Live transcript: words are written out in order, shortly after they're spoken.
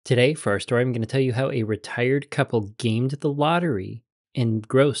Today, for our story, I'm going to tell you how a retired couple gamed the lottery and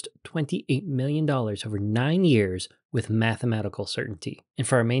grossed $28 million over 9 years with mathematical certainty. And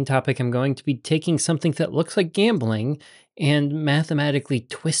for our main topic, I'm going to be taking something that looks like gambling and mathematically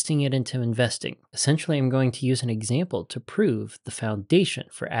twisting it into investing. Essentially, I'm going to use an example to prove the foundation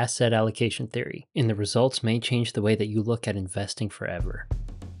for asset allocation theory, and the results may change the way that you look at investing forever.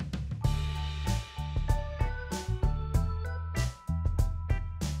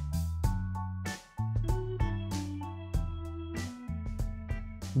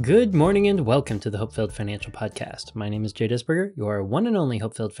 Good morning and welcome to the HopeFilled Financial Podcast. My name is Jay Disberger, your one and only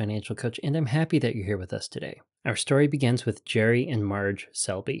HopeFilled financial coach, and I'm happy that you're here with us today. Our story begins with Jerry and Marge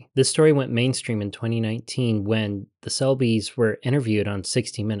Selby. This story went mainstream in 2019 when the Selbees were interviewed on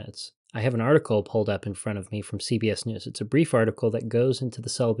 60 Minutes. I have an article pulled up in front of me from CBS News. It's a brief article that goes into the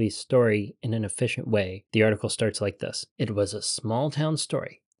Selbees story in an efficient way. The article starts like this. It was a small town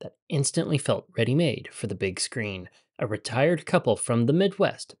story that instantly felt ready-made for the big screen. A retired couple from the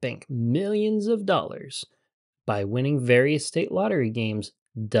Midwest banked millions of dollars by winning various state lottery games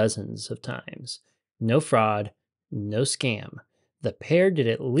dozens of times. No fraud, no scam. The pair did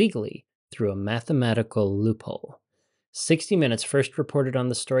it legally through a mathematical loophole. 60 Minutes first reported on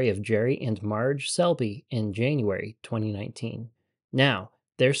the story of Jerry and Marge Selby in January 2019. Now,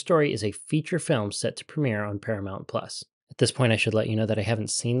 their story is a feature film set to premiere on Paramount+. At this point, I should let you know that I haven't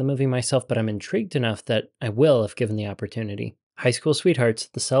seen the movie myself, but I'm intrigued enough that I will if given the opportunity. High school sweethearts,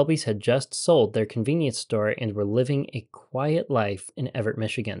 the Selbees had just sold their convenience store and were living a quiet life in Everett,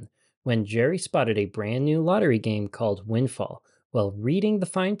 Michigan, when Jerry spotted a brand new lottery game called Windfall. While reading the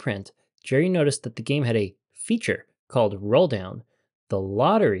fine print, Jerry noticed that the game had a feature called Roll Down. The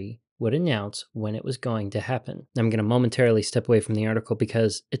lottery would announce when it was going to happen. I'm going to momentarily step away from the article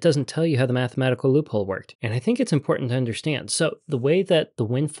because it doesn't tell you how the mathematical loophole worked. And I think it's important to understand. So the way that the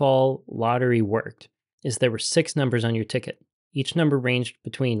Windfall lottery worked is there were 6 numbers on your ticket. Each number ranged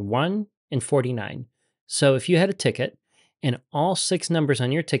between 1 and 49. So if you had a ticket and all 6 numbers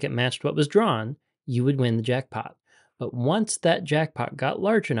on your ticket matched what was drawn, you would win the jackpot. But once that jackpot got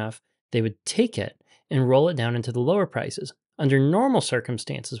large enough, they would take it and roll it down into the lower prices. Under normal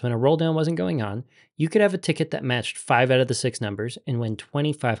circumstances, when a roll down wasn't going on, you could have a ticket that matched 5 out of the 6 numbers and win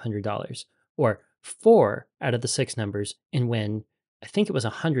 $2,500, or 4 out of the 6 numbers and win, I think it was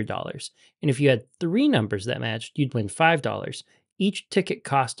 $100. And if you had 3 numbers that matched, you'd win $5. Each ticket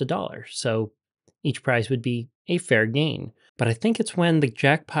cost $1, so each prize would be a fair gain. But I think it's when the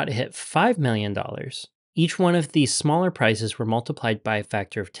jackpot hit $5 million, each one of these smaller prizes were multiplied by a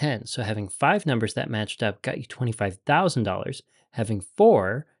factor of 10. So having 5 numbers that matched up got you $25,000. Having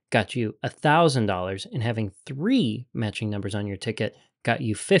 4 got you $1,000. And having 3 matching numbers on your ticket got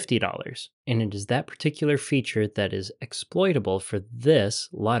you $50. And it is that particular feature that is exploitable for this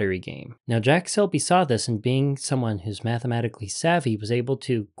lottery game. Now, Jack Selby saw this, and being someone who's mathematically savvy, was able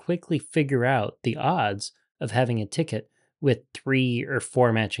to quickly figure out the odds of having a ticket with 3 or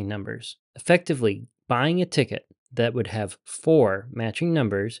 4 matching numbers. Effectively, buying a ticket that would have 4 matching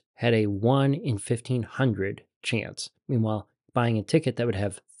numbers had a 1 in 1,500 chance. Meanwhile, buying a ticket that would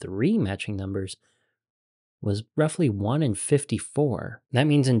have 3 matching numbers was roughly 1 in 54. That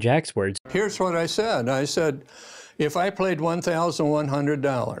means, in Jack's words, here's what I said. I said, if I played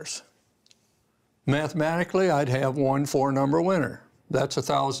 $1,100, mathematically I'd have one 4-number winner. That's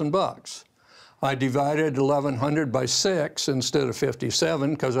 $1,000. I divided 1,100 by 6 instead of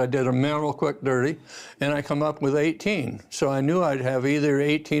 57 because I did a mental quick dirty, and I come up with 18. So I knew I'd have either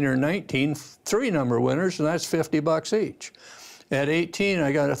 18 or 19 3-number winners, and that's $50 each. At 18,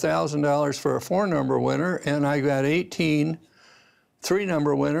 I got $1,000 for a 4-number winner, and I got 18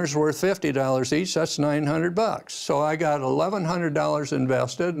 3-number winners worth $50 each. That's $900. So I got $1,100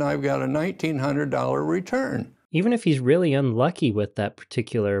 invested, and I've got a $1,900 return. Even if he's really unlucky with that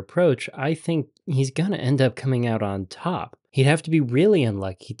particular approach, I think he's going to end up coming out on top. He'd have to be really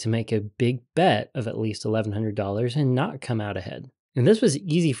unlucky to make a big bet of at least $1,100 and not come out ahead. And this was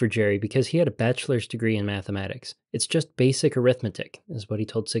easy for Jerry because he had a bachelor's degree in mathematics. It's just basic arithmetic, is what he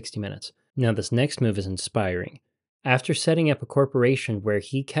told 60 Minutes. Now, this next move is inspiring. After setting up a corporation where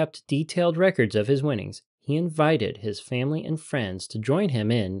he kept detailed records of his winnings, he invited his family and friends to join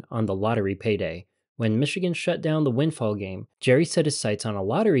him in on the lottery payday. When Michigan shut down the Windfall game, Jerry set his sights on a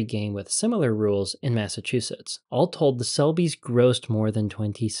lottery game with similar rules in Massachusetts. All told, the Selbees grossed more than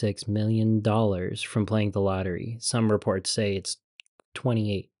 $26 million from playing the lottery. Some reports say it's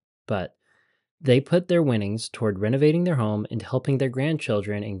 28, but They put their winnings toward renovating their home and helping their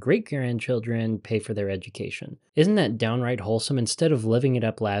grandchildren and great-grandchildren pay for their education. Isn't that downright wholesome? Instead of living it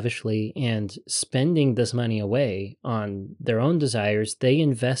up lavishly and spending this money away on their own desires, they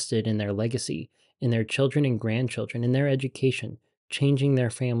invested in their legacy, in their children and grandchildren, in their education, changing their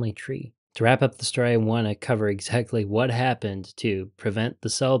family tree. To wrap up the story, I want to cover exactly what happened to prevent the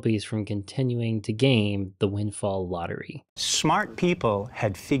Selbees from continuing to game the windfall lottery. Smart people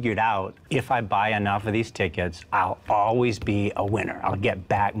had figured out, if I buy enough of these tickets, I'll always be a winner. I'll get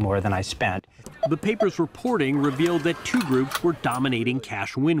back more than I spent. The paper's reporting revealed that two groups were dominating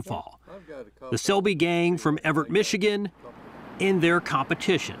cash windfall. The Selby gang from Everett, Michigan, and their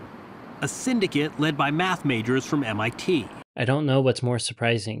competition, a syndicate led by math majors from MIT. I don't know what's more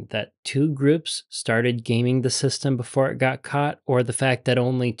surprising, that two groups started gaming the system before it got caught, or the fact that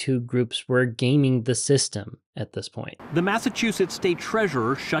only two groups were gaming the system at this point. The Massachusetts state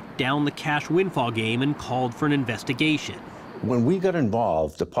treasurer shut down the cash windfall game and called for an investigation. When we got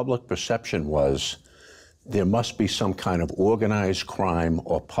involved, the public perception was there must be some kind of organized crime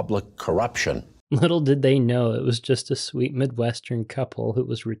or public corruption. Little did they know it was just a sweet Midwestern couple who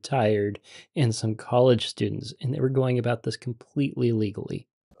was retired and some college students, and they were going about this completely legally.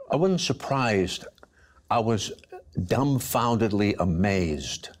 I wasn't surprised. I was dumbfoundedly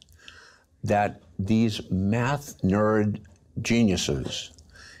amazed that these math nerd geniuses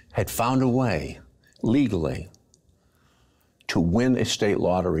had found a way, legally, to win a state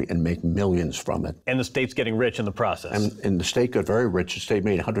lottery and make millions from it. And the state's getting rich in the process. And the state got very rich. The state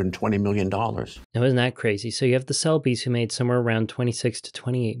made $120 million. Now, isn't that crazy? So you have the Selbees who made somewhere around $26 to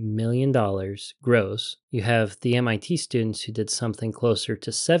 $28 million gross. You have the MIT students who did something closer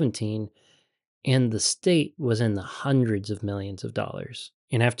to 17, and the state was in the hundreds of millions of dollars.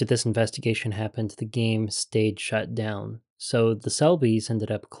 And after this investigation happened, the game stayed shut down. So the Selbees ended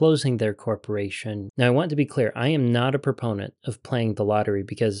up closing their corporation. Now, I want to be clear, I am not a proponent of playing the lottery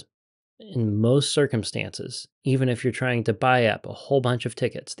because in most circumstances, even if you're trying to buy up a whole bunch of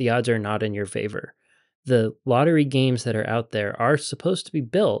tickets, the odds are not in your favor. The lottery games that are out there are supposed to be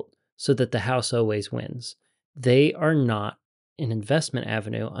built so that the house always wins. They are not an investment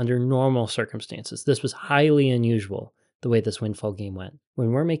avenue under normal circumstances. This was highly unusual, the way this windfall game went.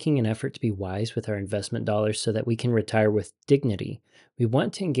 When we're making an effort to be wise with our investment dollars so that we can retire with dignity, we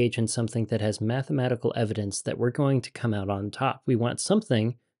want to engage in something that has mathematical evidence that we're going to come out on top. We want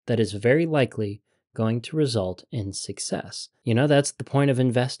something that is very likely going to result in success. You know, that's the point of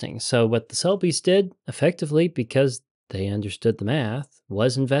investing. So what the Selbees did, effectively, because they understood the math,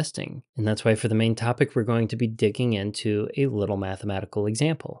 was investing. And that's why for the main topic, we're going to be digging into a little mathematical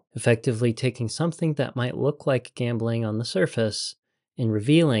example, effectively taking something that might look like gambling on the surface and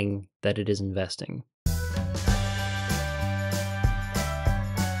revealing that it is investing.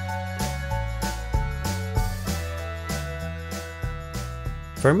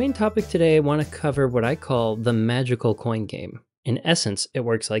 For our main topic today, I want to cover what I call the magical coin game. In essence, it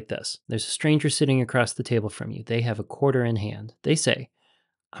works like this. There's a stranger sitting across the table from you. They have a quarter in hand. They say,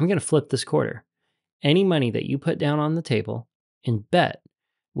 I'm going to flip this quarter. Any money that you put down on the table and bet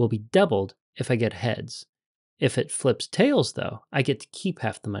will be doubled if I get heads. If it flips tails, though, I get to keep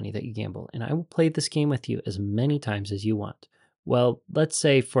half the money that you gamble, and I will play this game with you as many times as you want. Well, let's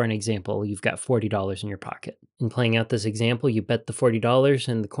say, for an example, you've got $40 in your pocket. In playing out this example, you bet the $40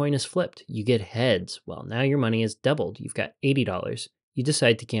 and the coin is flipped. You get heads. Well, now your money is doubled. You've got $80. You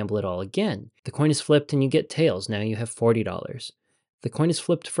decide to gamble it all again. The coin is flipped and you get tails. Now you have $40. The coin is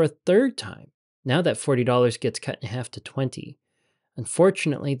flipped for a third time. Now that $40 gets cut in half to 20.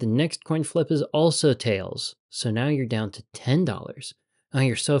 Unfortunately, the next coin flip is also tails. So now you're down to $10. Oh,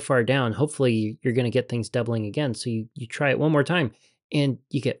 you're so far down, hopefully you're going to get things doubling again. So you try it one more time and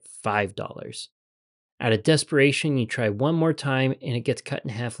you get $5. Out of desperation, you try one more time and it gets cut in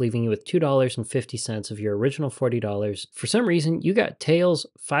half, leaving you with $2.50 of your original $40. For some reason, you got tails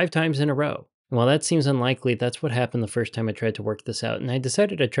 5 times in a row. And while that seems unlikely, that's what happened the first time I tried to work this out, and I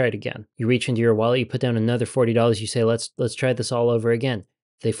decided I'd try it again. You reach into your wallet, you put down another $40, you say, let's try this all over again.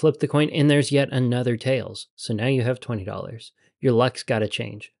 They flip the coin and there's yet another tails. So now you have $20. Your luck's got to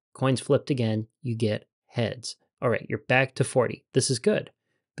change. Coin's flipped again, you get heads. All right, you're back to 40. This is good.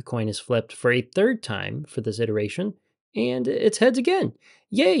 The coin is flipped for a third time for this iteration, and it's heads again.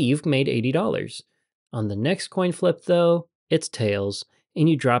 Yay, you've made $80. On the next coin flip, though, it's tails, and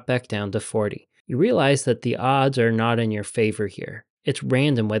you drop back down to 40. You realize that the odds are not in your favor here. It's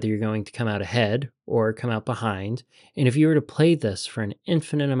random whether you're going to come out ahead or come out behind, and if you were to play this for an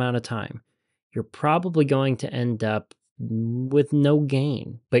infinite amount of time, you're probably going to end up with no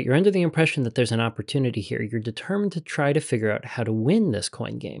gain. But you're under the impression that there's an opportunity here. You're determined to try to figure out how to win this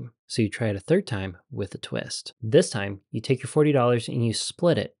coin game. So you try it a third time with a twist. This time, you take your $40 and you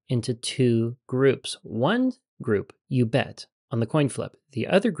split it into two groups. One group you bet on the coin flip. The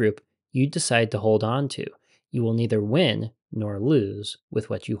other group you decide to hold on to. You will neither win nor lose with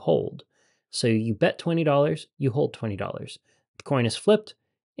what you hold. So you bet $20, you hold $20. The coin is flipped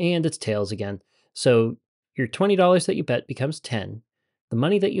and it's tails again. So your $20 that you bet becomes 10. The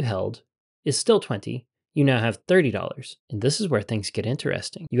money that you held is still 20. You now have $30. And this is where things get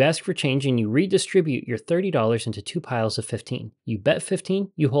interesting. You ask for change and you redistribute your $30 into two piles of 15. You bet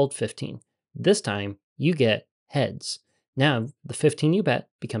 15, you hold 15. This time you get heads. Now the 15 you bet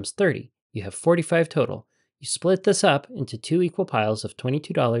becomes 30. You have 45 total. You split this up into two equal piles of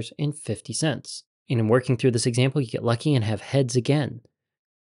 $22.50. And in working through this example, you get lucky and have heads again.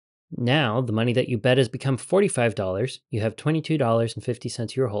 Now, the money that you bet has become $45. You have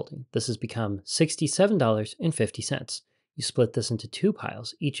 $22.50 you're holding. This has become $67.50. You split this into two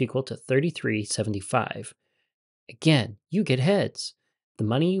piles, each equal to $33.75. Again, you get heads. The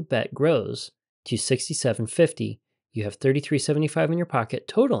money you bet grows to $67.50. You have $33.75 in your pocket,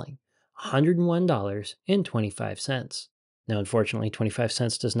 totaling $101.25. Now, unfortunately, 25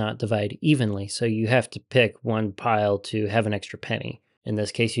 cents does not divide evenly, so you have to pick one pile to have an extra penny. In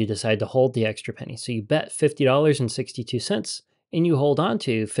this case, you decide to hold the extra penny. So you bet $50.62 and you hold on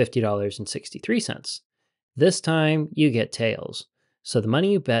to $50.63. This time you get tails. So the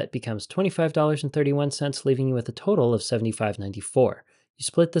money you bet becomes $25.31, leaving you with a total of $75.94. You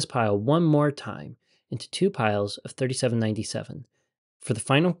split this pile one more time into two piles of $37.97. For the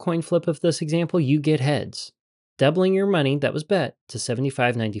final coin flip of this example, you get heads, doubling your money that was bet to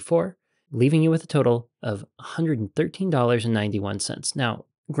 $75.94. Leaving you with a total of $113.91. Now,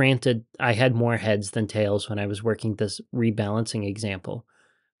 granted, I had more heads than tails when I was working this rebalancing example,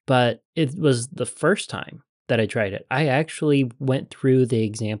 but it was the first time that I tried it. I actually went through the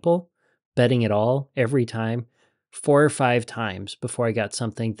example, betting it all every time, 4 or 5 times before I got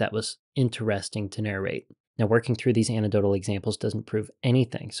something that was interesting to narrate. Now, working through these anecdotal examples doesn't prove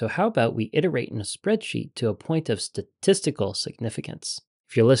anything, so how about we iterate in a spreadsheet to a point of statistical significance?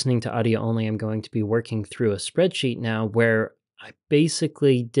 If you're listening to audio only, I'm going to be working through a spreadsheet now where I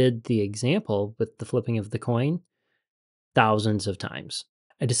basically did the example with the flipping of the coin thousands of times.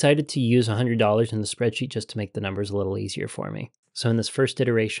 I decided to use $100 in the spreadsheet just to make the numbers a little easier for me. So in this first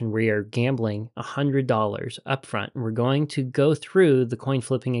iteration, we are gambling $100 up front, and we're going to go through the coin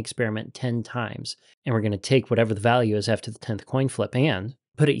flipping experiment 10 times. And we're going to take whatever the value is after the 10th coin flip and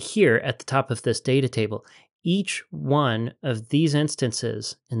put it here at the top of this data table. Each one of these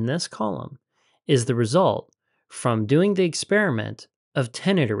instances in this column is the result from doing the experiment of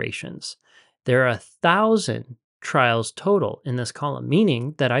 10 iterations. There are 1,000 trials total in this column,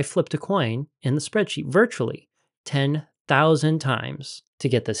 meaning that I flipped a coin in the spreadsheet virtually 10,000 times to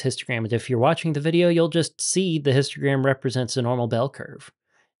get this histogram. And if you're watching the video, you'll just see the histogram represents a normal bell curve.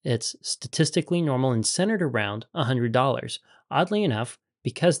 It's statistically normal and centered around $100. Oddly enough,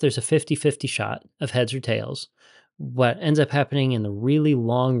 because there's a 50-50 shot of heads or tails, what ends up happening in the really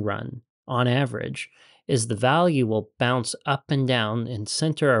long run, on average, is the value will bounce up and down and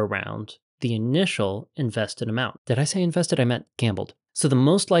center around the initial invested amount. Did I say invested? I meant gambled. So the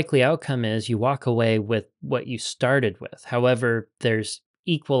most likely outcome is you walk away with what you started with. However, there's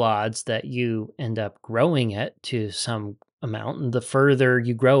equal odds that you end up growing it to some amount, and the further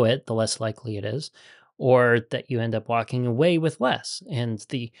you grow it, the less likely it is, or that you end up walking away with less. And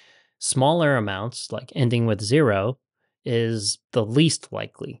the smaller amounts, like ending with 0, is the least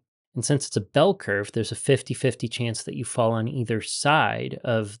likely. And since it's a bell curve, there's a 50-50 chance that you fall on either side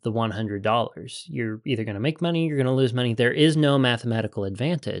of the $100. You're either going to make money, you're going to lose money. There is no mathematical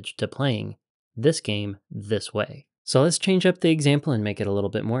advantage to playing this game this way. So let's change up the example and make it a little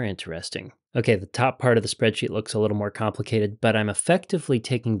bit more interesting. Okay, the top part of the spreadsheet looks a little more complicated, but I'm effectively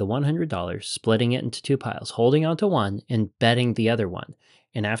taking the $100, splitting it into two piles, holding onto one, and betting the other one.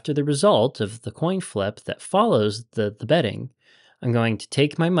 And after the result of the coin flip that follows the betting, I'm going to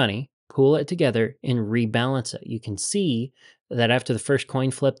take my money, pool it together, and rebalance it. You can see that after the first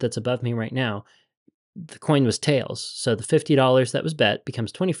coin flip that's above me right now, the coin was tails. So the $50 that was bet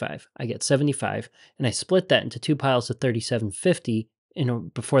becomes 25. I get 75, and I split that into two piles of 37.50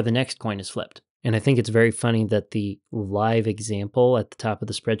 before the next coin is flipped. And I think it's very funny that the live example at the top of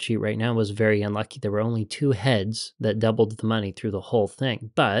the spreadsheet right now was very unlucky. There were only 2 heads that doubled the money through the whole thing,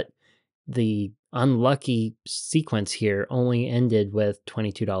 but the unlucky sequence here only ended with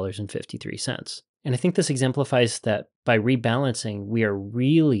 $22.53. And I think this exemplifies that by rebalancing, we are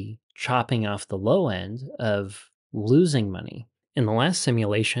really chopping off the low end of losing money. In the last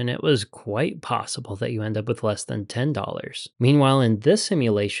simulation, it was quite possible that you end up with less than $10. Meanwhile, in this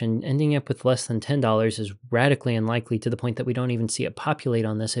simulation, ending up with less than $10 is radically unlikely to the point that we don't even see it populate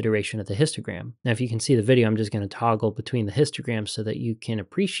on this iteration of the histogram. Now, if you can see the video, I'm just going to toggle between the histograms so that you can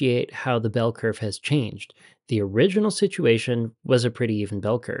appreciate how the bell curve has changed. The original situation was a pretty even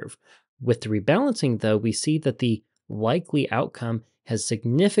bell curve. With the rebalancing, though, we see that the likely outcome has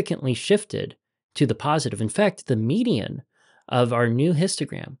significantly shifted to the positive. In fact, the median of our new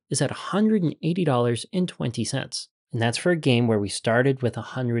histogram is at $180.20. And that's for a game where we started with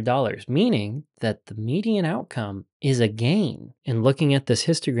 $100, meaning that the median outcome is a gain. And looking at this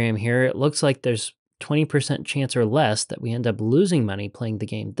histogram here, it looks like there's 20% chance or less that we end up losing money playing the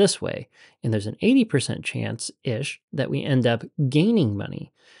game this way. And there's an 80% chance-ish that we end up gaining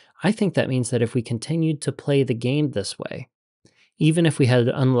money. I think that means that if we continued to play the game this way, even if we had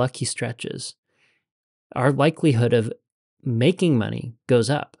unlucky stretches, our likelihood of making money goes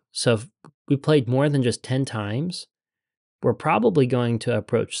up. So if we played more than just 10 times, we're probably going to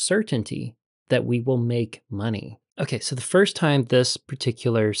approach certainty that we will make money. Okay, so the first time this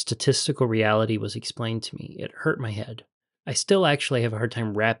particular statistical reality was explained to me, it hurt my head. I still actually have a hard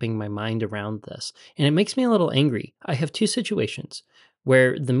time wrapping my mind around this, and it makes me a little angry. I have two situations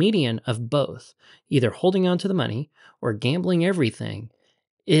where the median of both, either holding on to the money or gambling everything,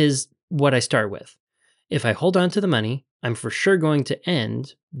 is what I start with. If I hold on to the money, I'm for sure going to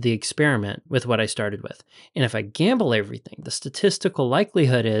end the experiment with what I started with. And if I gamble everything, the statistical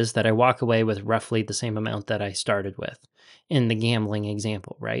likelihood is that I walk away with roughly the same amount that I started with in the gambling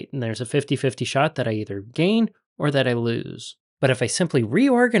example, right? And there's a 50-50 shot that I either gain or that I lose. But if I simply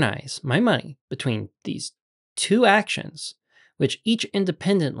reorganize my money between these two actions, which each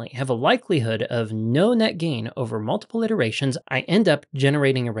independently have a likelihood of no net gain over multiple iterations, I end up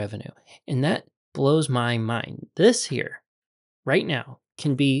generating a revenue. And that blows my mind. This here, right now,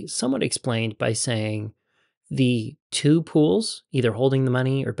 can be somewhat explained by saying the two pools, either holding the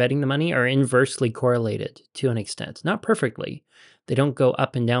money or betting the money, are inversely correlated to an extent. Not perfectly. They don't go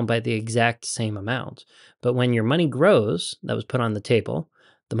up and down by the exact same amount. But when your money grows, that was put on the table,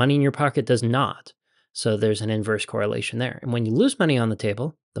 the money in your pocket does not. So there's an inverse correlation there. And when you lose money on the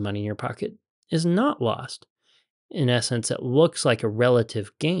table, the money in your pocket is not lost. In essence, it looks like a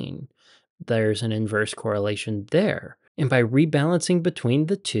relative gain. There's an inverse correlation there. And by rebalancing between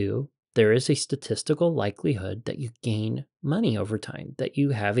the two, there is a statistical likelihood that you gain money over time, that you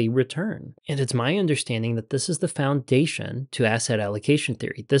have a return. And it's my understanding that this is the foundation to asset allocation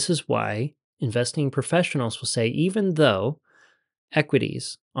theory. This is why investing professionals will say, even though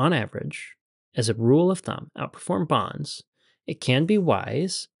equities, on average, as a rule of thumb, outperform bonds, it can be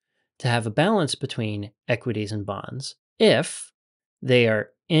wise to have a balance between equities and bonds if they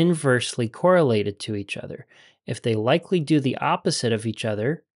are inversely correlated to each other. If they likely do the opposite of each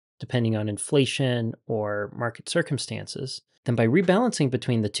other, depending on inflation or market circumstances, then by rebalancing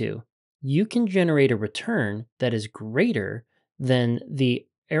between the two, you can generate a return that is greater than the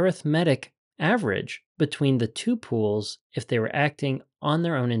arithmetic average between the two pools if they were acting on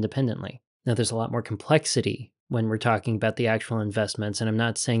their own independently. Now, there's a lot more complexity when we're talking about the actual investments, and I'm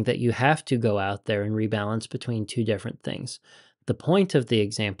not saying that you have to go out there and rebalance between two different things. The point of the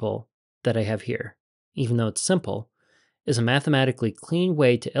example that I have here, even though it's simple, is a mathematically clean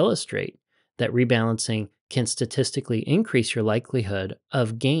way to illustrate that rebalancing can statistically increase your likelihood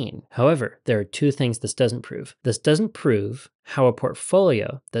of gain. However, there are two things this doesn't prove. This doesn't prove how a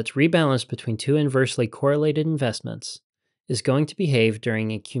portfolio that's rebalanced between two inversely correlated investments is going to behave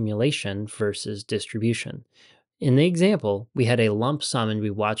during accumulation versus distribution. In the example, we had a lump sum and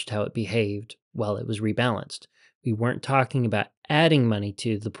we watched how it behaved while it was rebalanced. We weren't talking about adding money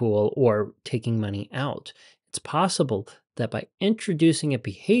to the pool or taking money out. It's possible that by introducing a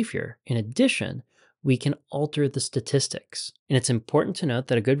behavior in addition, we can alter the statistics. And it's important to note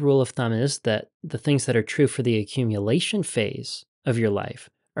that a good rule of thumb is that the things that are true for the accumulation phase of your life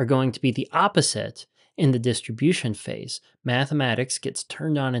are going to be the opposite in the distribution phase. Mathematics gets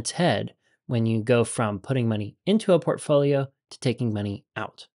turned on its head when you go from putting money into a portfolio to taking money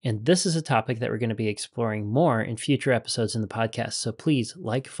out. And this is a topic that we're going to be exploring more in future episodes in the podcast. So please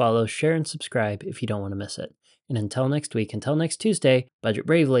like, follow, share, and subscribe if you don't want to miss it. And until next week, until next Tuesday, budget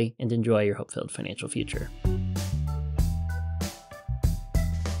bravely and enjoy your hope-filled financial future.